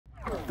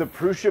The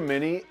Prusa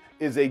Mini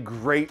is a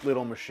great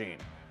little machine,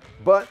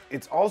 but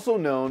it's also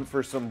known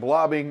for some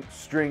blobbing,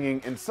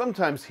 stringing, and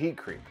sometimes heat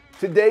creep.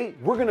 Today,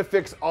 we're gonna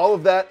fix all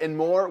of that and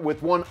more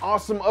with one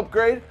awesome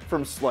upgrade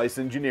from Slice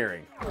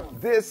Engineering.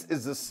 This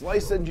is the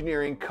Slice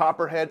Engineering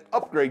Copperhead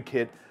upgrade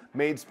kit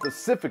made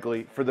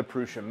specifically for the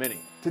Prusa Mini.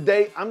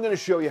 Today, I'm gonna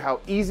show you how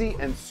easy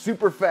and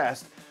super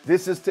fast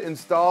this is to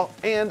install,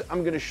 and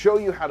I'm gonna show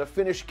you how to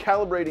finish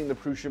calibrating the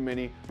Prusa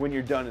Mini when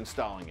you're done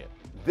installing it.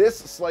 This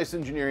Slice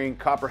Engineering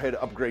Copperhead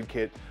upgrade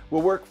kit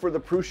will work for the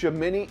Prusa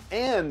Mini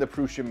and the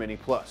Prusa Mini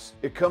Plus.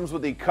 It comes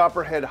with the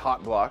Copperhead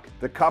hot block,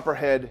 the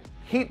Copperhead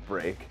heat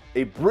brake,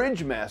 a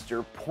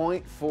Bridgemaster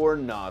 0.4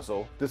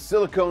 nozzle, the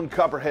silicone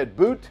Copperhead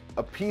boot,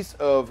 a piece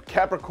of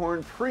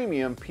Capricorn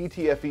Premium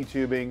PTFE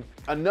tubing,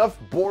 enough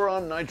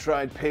boron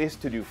nitride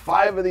paste to do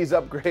 5 of these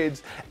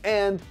upgrades,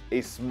 and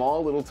a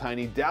small little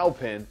tiny dowel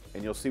pin,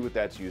 and you'll see what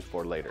that's used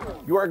for later.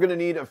 You are gonna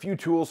need a few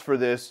tools for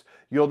this.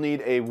 You'll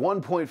need a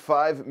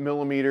 1.5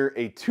 millimeter,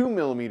 a 2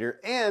 millimeter,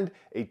 and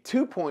a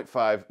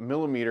 2.5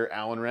 millimeter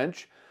Allen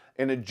wrench,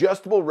 an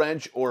adjustable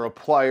wrench or a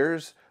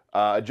pliers.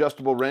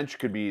 Adjustable wrench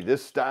could be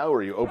this style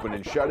where you open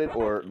and shut it,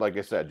 or like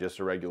I said, just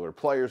a regular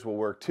pliers will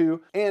work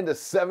too, and a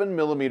 7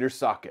 millimeter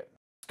socket.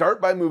 Start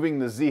by moving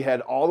the Z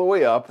head all the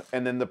way up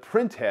and then the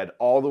print head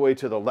all the way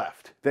to the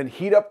left. Then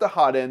heat up the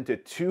hot end to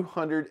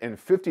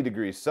 250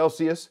 degrees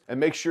Celsius and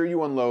make sure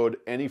you unload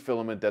any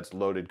filament that's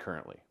loaded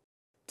currently.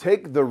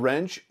 Take the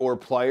wrench or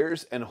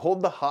pliers and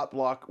hold the hot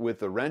block with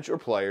the wrench or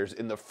pliers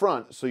in the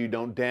front so you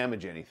don't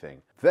damage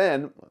anything.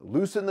 Then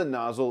loosen the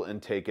nozzle and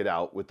take it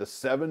out with the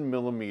 7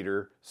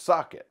 millimeter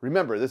socket.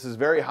 Remember, this is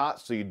very hot,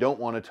 so you don't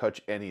want to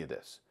touch any of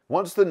this.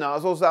 Once the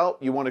nozzle's out,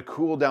 you want to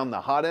cool down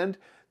the hot end.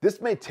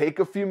 This may take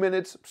a few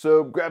minutes,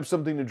 so grab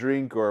something to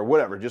drink or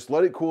whatever. Just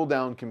let it cool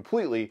down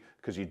completely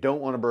because you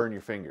don't want to burn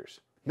your fingers.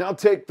 Now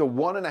take the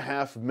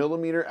 1.5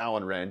 millimeter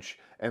Allen wrench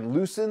and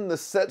loosen the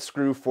set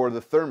screw for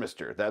the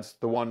thermistor. That's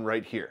the one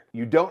right here.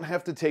 You don't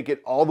have to take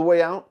it all the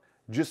way out,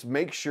 just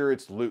make sure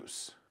it's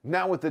loose.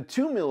 Now with the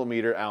 2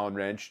 millimeter Allen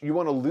wrench, you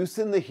want to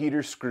loosen the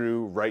heater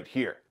screw right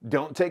here.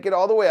 Don't take it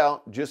all the way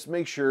out, just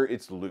make sure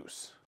it's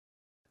loose.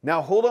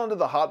 Now hold on to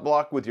the hot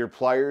block with your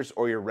pliers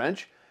or your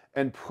wrench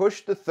and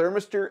push the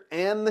thermistor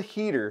and the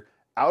heater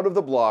out of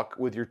the block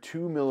with your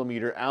 2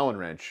 millimeter Allen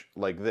wrench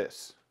like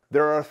this.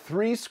 There are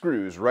 3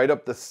 screws right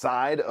up the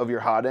side of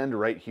your hot end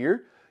right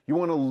here. You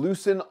want to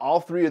loosen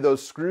all 3 of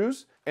those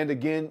screws, and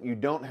again, you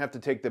don't have to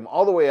take them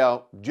all the way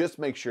out, just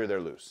make sure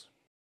they're loose.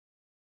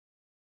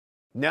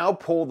 Now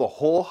pull the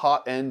whole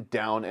hot end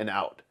down and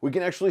out. We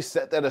can actually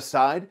set that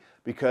aside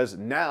because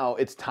now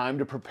it's time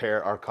to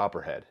prepare our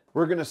Copperhead.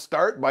 We're going to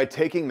start by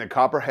taking the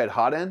Copperhead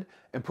hot end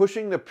and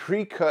pushing the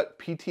pre-cut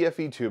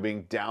PTFE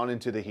tubing down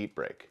into the heat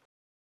brake.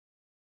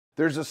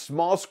 There's a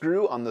small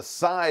screw on the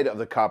side of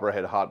the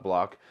Copperhead hot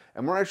block,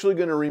 and we're actually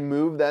going to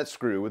remove that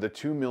screw with a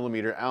 2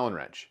 millimeter Allen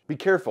wrench. Be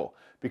careful,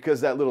 because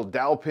that little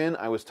dowel pin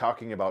I was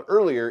talking about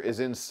earlier is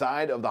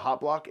inside of the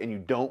hot block and you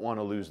don't want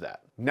to lose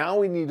that. Now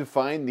we need to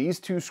find these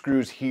 2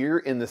 screws here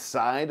in the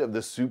side of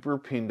the Super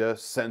Pinda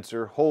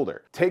sensor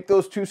holder. Take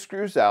those 2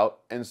 screws out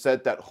and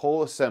set that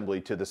whole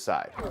assembly to the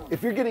side.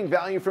 If you're getting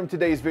value from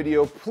today's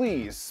video,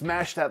 please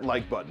smash that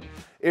like button.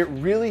 It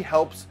really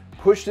helps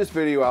push this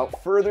video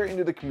out further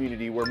into the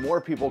community where more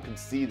people can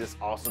see this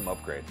awesome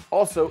upgrade.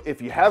 Also, if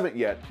you haven't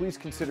yet, please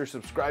consider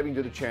subscribing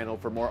to the channel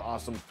for more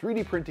awesome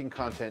 3D printing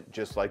content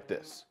just like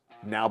this.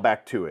 Now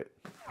back to it.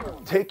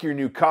 Take your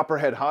new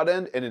Copperhead hot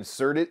end and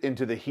insert it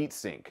into the heat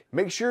sink.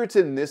 Make sure it's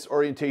in this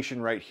orientation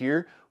right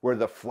here, where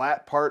the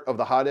flat part of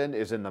the hot end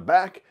is in the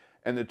back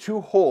and the 2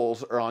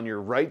 holes are on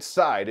your right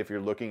side if you're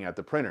looking at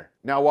the printer.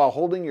 Now while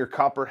holding your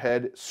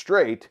Copperhead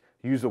straight,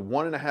 use a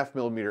 1.5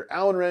 millimeter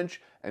Allen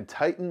wrench and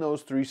tighten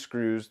those 3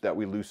 screws that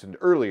we loosened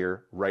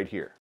earlier right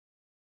here.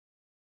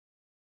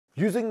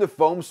 Using the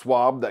foam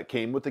swab that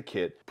came with the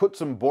kit, put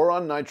some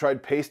boron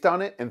nitride paste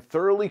on it and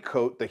thoroughly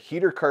coat the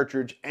heater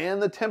cartridge and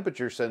the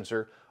temperature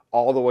sensor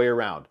all the way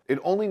around. It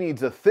only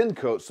needs a thin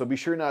coat, so be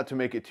sure not to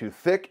make it too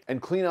thick,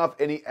 and clean off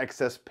any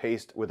excess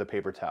paste with a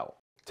paper towel.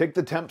 Take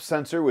the temp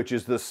sensor, which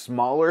is the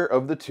smaller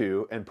of the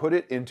 2, and put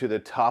it into the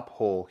top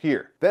hole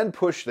here. Then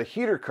push the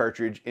heater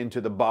cartridge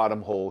into the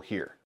bottom hole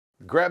here.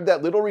 Grab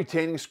that little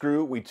retaining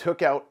screw we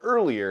took out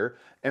earlier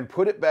and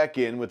put it back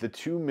in with the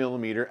 2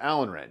 millimeter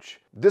Allen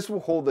wrench. This will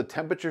hold the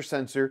temperature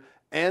sensor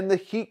and the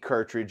heat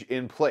cartridge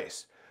in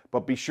place,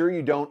 but be sure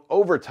you don't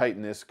over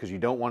tighten this because you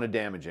don't want to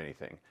damage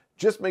anything.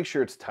 Just make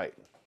sure it's tight.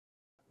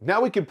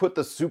 Now we can put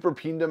the Super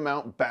Pinda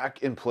mount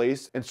back in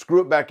place and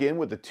screw it back in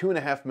with the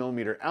 2.5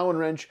 millimeter Allen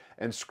wrench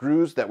and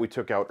screws that we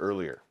took out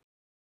earlier.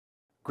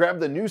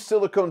 Grab the new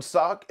silicone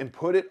sock and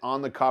put it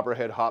on the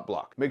Copperhead hot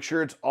block. Make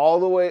sure it's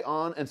all the way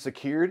on and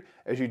secured,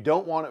 as you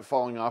don't want it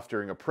falling off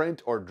during a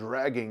print or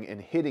dragging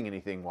and hitting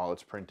anything while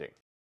it's printing.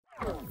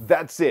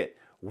 That's it.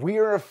 We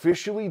are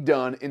officially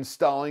done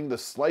installing the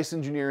Slice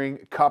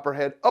Engineering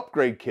Copperhead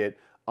upgrade kit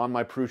on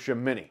my Prusa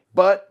Mini.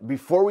 But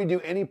before we do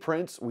any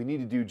prints, we need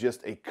to do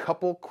just a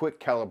couple quick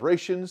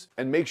calibrations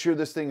and make sure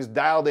this thing's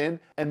dialed in,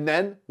 and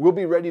then we'll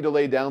be ready to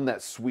lay down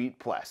that sweet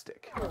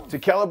plastic. To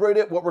calibrate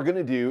it, what we're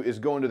gonna do is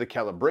go into the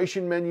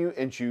calibration menu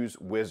and choose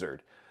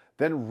Wizard.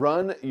 Then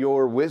run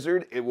your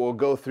wizard. It will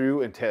go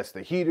through and test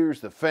the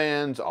heaters, the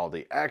fans, all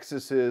the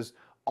axes,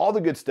 all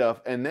the good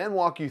stuff, and then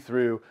walk you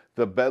through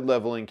the bed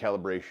leveling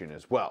calibration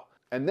as well.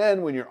 And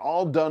then when you're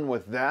all done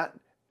with that,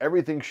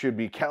 everything should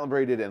be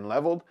calibrated and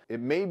leveled. It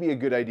may be a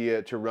good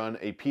idea to run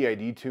a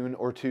PID tune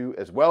or two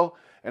as well,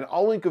 and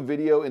I'll link a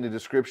video in the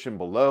description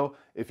below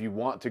if you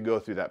want to go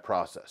through that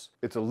process.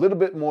 It's a little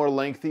bit more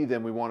lengthy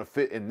than we want to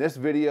fit in this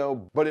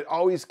video, but it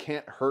always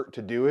can't hurt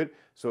to do it.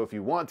 So if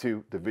you want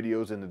to, the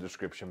video's in the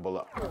description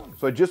below.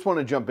 So I just want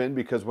to jump in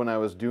because when I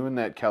was doing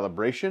that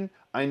calibration,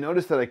 I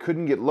noticed that I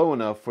couldn't get low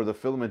enough for the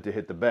filament to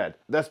hit the bed.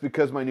 That's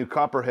because my new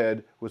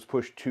Copperhead was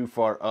pushed too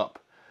far up.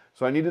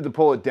 So I needed to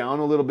pull it down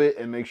a little bit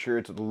and make sure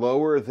it's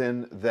lower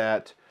than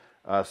that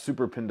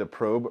Super Pinda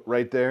probe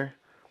right there.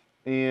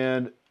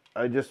 And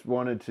I just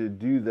wanted to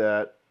do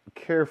that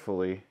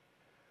carefully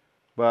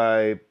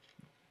by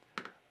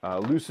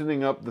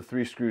loosening up the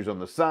 3 screws on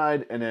the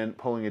side and then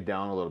pulling it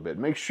down a little bit.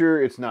 Make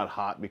sure it's not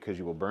hot because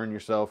you will burn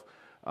yourself.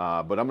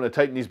 But I'm going to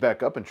tighten these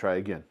back up and try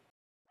again.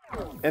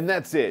 And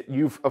that's it.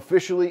 You've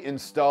officially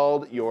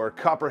installed your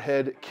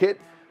Copperhead kit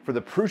for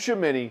the Prusa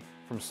Mini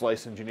from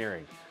Slice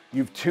Engineering.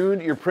 You've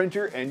tuned your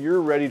printer and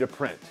you're ready to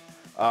print.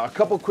 A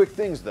couple quick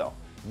things though.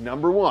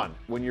 Number 1,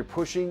 when you're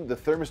pushing the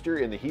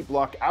thermistor and the heat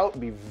block out,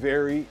 be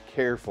very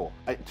careful.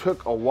 It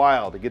took a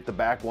while to get the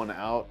back one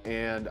out,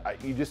 and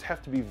you just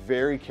have to be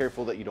very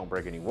careful that you don't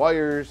break any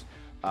wires,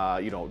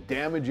 you don't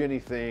damage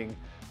anything.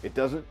 It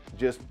doesn't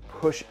just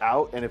push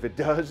out, and if it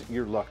does,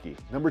 you're lucky.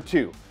 Number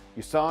 2,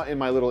 you saw in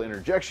my little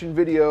interjection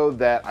video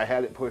that I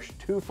had it pushed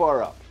too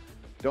far up.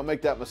 Don't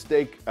make that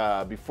mistake.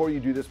 Before you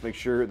do this, make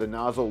sure the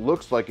nozzle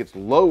looks like it's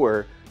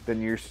lower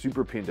than your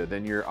Super Pinda,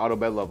 than your auto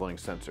bed leveling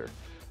sensor.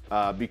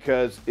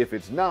 Because if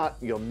it's not,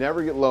 you'll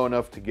never get low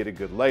enough to get a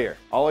good layer.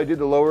 All I did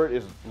to lower it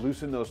is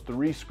loosen those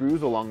 3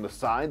 screws along the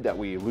side that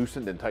we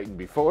loosened and tightened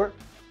before,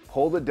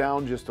 pulled it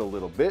down just a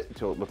little bit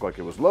until it looked like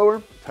it was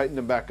lower, tightened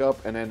them back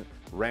up, and then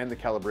ran the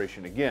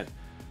calibration again.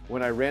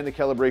 When I ran the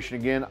calibration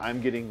again,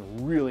 I'm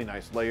getting really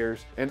nice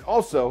layers. And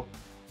also,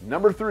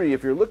 number 3,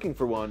 if you're looking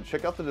for one,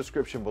 check out the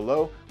description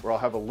below where I'll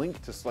have a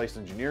link to Slice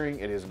Engineering.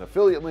 It is an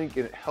affiliate link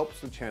and it helps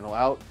the channel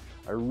out.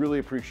 I really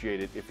appreciate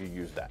it if you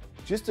use that.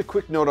 Just a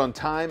quick note on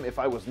time. If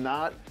I was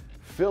not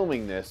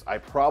filming this, I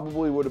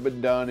probably would have been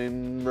done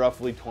in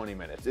roughly 20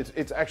 minutes.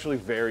 It's actually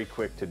very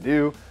quick to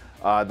do.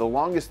 The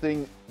longest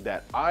thing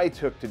that I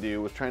took to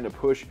do was trying to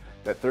push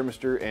that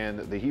thermistor and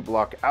the heat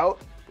block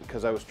out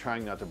because I was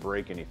trying not to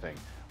break anything.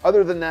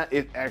 Other than that,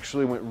 it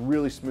actually went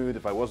really smooth.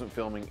 If I wasn't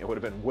filming, it would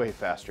have been way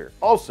faster.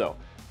 Also,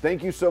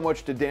 thank you so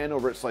much to Dan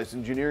over at Slice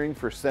Engineering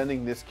for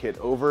sending this kit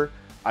over.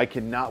 I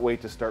cannot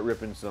wait to start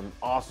ripping some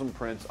awesome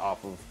prints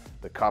off of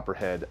the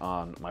Copperhead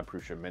on my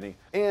Prusa Mini.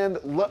 And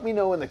let me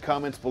know in the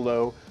comments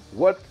below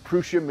what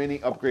Prusa Mini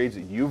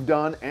upgrades you've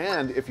done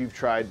and if you've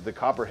tried the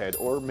Copperhead,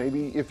 or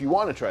maybe if you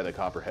want to try the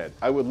Copperhead.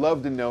 I would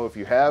love to know if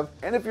you have.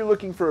 And if you're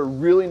looking for a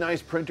really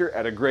nice printer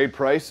at a great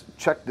price,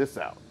 check this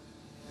out.